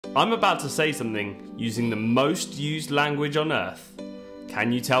I'm about to say something using the most used language on Earth.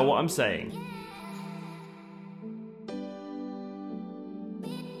 Can you tell what I'm saying?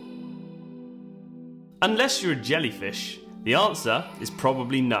 Unless you're a jellyfish, the answer is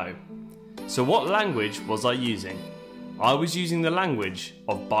probably no. So what language was I using? I was using the language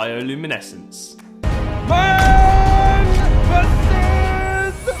of bioluminescence. Man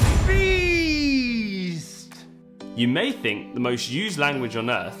versus beast! You may think the most used language on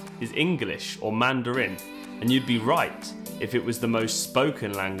Earth is English or Mandarin, and you'd be right if it was the most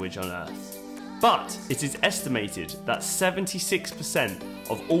spoken language on Earth. But it is estimated that 76%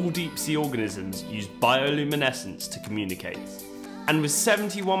 of all deep sea organisms use bioluminescence to communicate. And with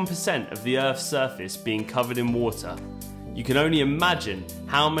 71% of the Earth's surface being covered in water, you can only imagine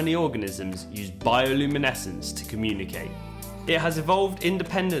how many organisms use bioluminescence to communicate. It has evolved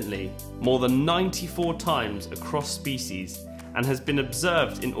independently more than 94 times across species and has been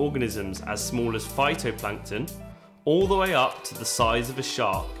observed in organisms as small as phytoplankton, all the way up to the size of a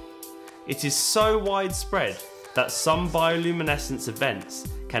shark. It is so widespread that some bioluminescence events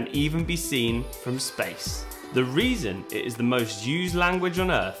can even be seen from space. The reason it is the most used language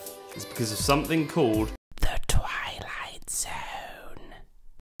on Earth is because of something called the Twilight Zone.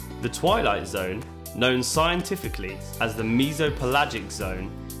 The Twilight Zone, known scientifically as the mesopelagic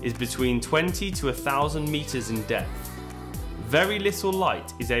zone, is between 20 to 1,000 meters in depth. Very little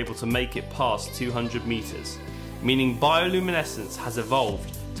light is able to make it past 200 meters, meaning bioluminescence has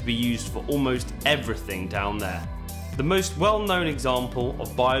evolved to be used for almost everything down there. The most well-known example of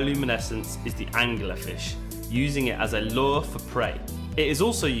bioluminescence is the anglerfish, using it as a lure for prey. It is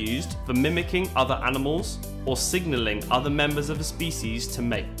also used for mimicking other animals or signalling other members of a species to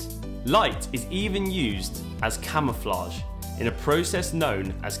mate. Light is even used as camouflage in a process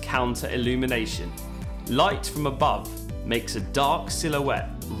known as counter-illumination. Light from above makes a dark silhouette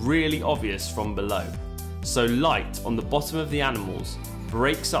really obvious from below, so light on the bottom of the animals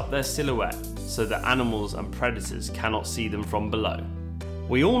breaks up their silhouette so that animals and predators cannot see them from below.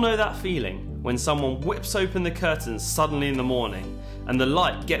 We all know that feeling when someone whips open the curtains suddenly in the morning and the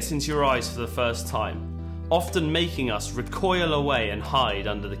light gets into your eyes for the first time, often making us recoil away and hide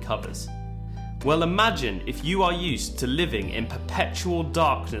under the covers. Well, imagine if you are used to living in perpetual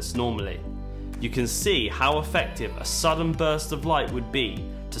darkness normally. You can see how effective a sudden burst of light would be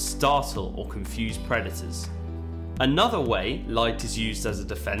to startle or confuse predators. Another way light is used as a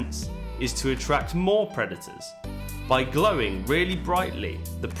defense is to attract more predators. By glowing really brightly,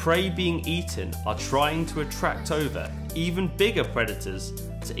 the prey being eaten are trying to attract over even bigger predators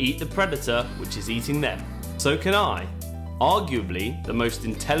to eat the predator which is eating them. So can I, arguably the most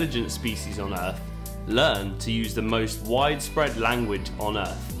intelligent species on Earth, learn to use the most widespread language on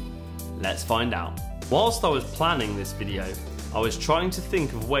Earth? Let's find out. Whilst I was planning this video, I was trying to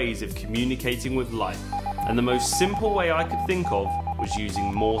think of ways of communicating with light, and the most simple way I could think of was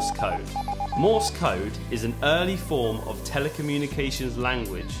using Morse code. Morse code is an early form of telecommunications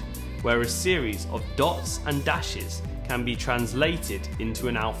language where a series of dots and dashes can be translated into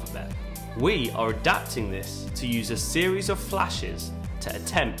an alphabet. We are adapting this to use a series of flashes to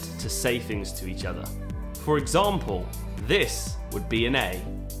attempt to say things to each other. For example, this would be an A.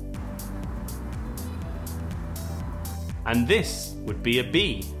 And this would be a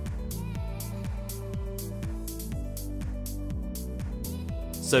B.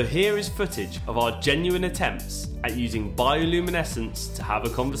 So here is footage of our genuine attempts at using bioluminescence to have a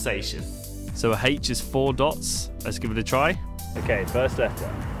conversation. So a H is 4 dots. Let's give it a try. Okay, first letter.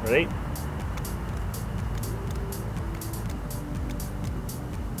 Ready?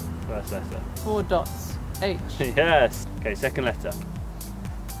 First letter. 4 dots. H. Yes. Okay, second letter.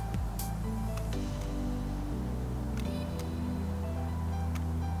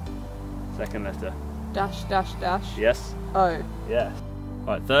 Second letter. Dash, dash, dash. Yes. O. Yes.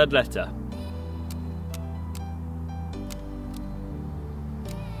 Right, third letter.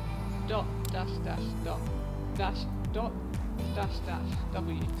 Dot, dash, dash, dot. Dash, dot, dash, dash,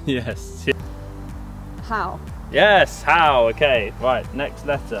 W. Yes. How. Yes, how? Okay, right, next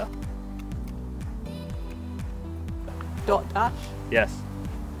letter. Dot, dash. Yes.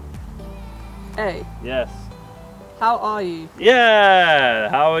 A. Yes. How are you? Yeah!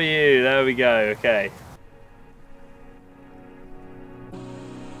 How are you? There we go, okay.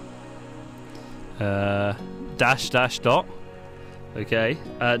 Dash, dash, dot. Okay.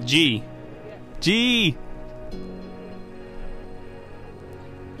 G. G!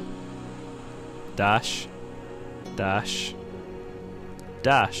 Dash. Dash.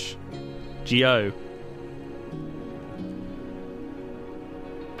 Dash. G-O.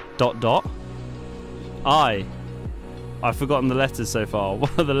 Dot, dot. I. I've forgotten the letters so far.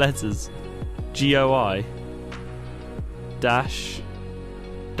 What are the letters? GOI dash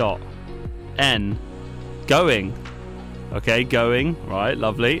dot N. Going. Okay, going. Right,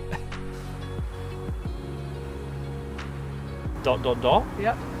 lovely. Dot dot dot.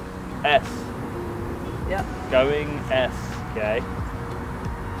 Yep. S. Yep. Going S. Okay.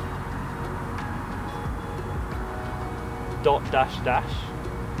 Dot dash dash.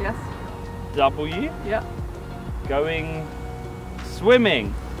 Yes. W. Yep. Going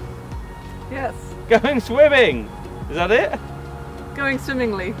swimming. Yes. Going swimming. Is that it? Going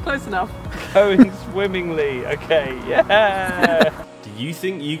swimmingly. Close enough. Going swimmingly. Okay, yeah. Do you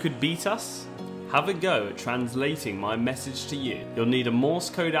think you could beat us? Have a go at translating my message to you. You'll need a Morse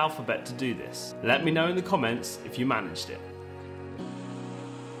code alphabet to do this. Let me know in the comments if you managed it.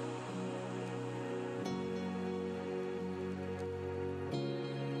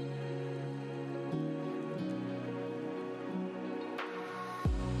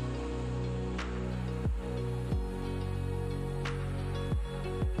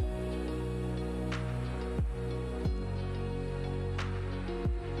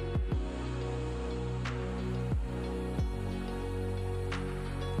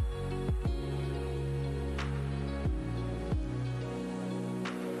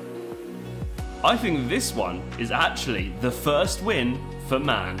 I think this one is actually the first win for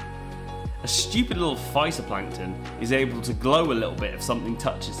man. A stupid little phytoplankton is able to glow a little bit if something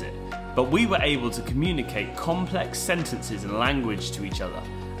touches it, but we were able to communicate complex sentences and language to each other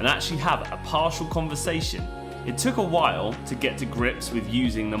and actually have a partial conversation. It took a while to get to grips with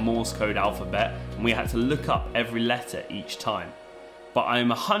using the Morse code alphabet, and we had to look up every letter each time. But I am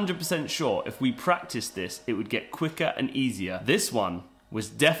 100% sure if we practiced this, it would get quicker and easier. This one was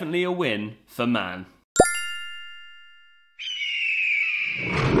definitely a win for man.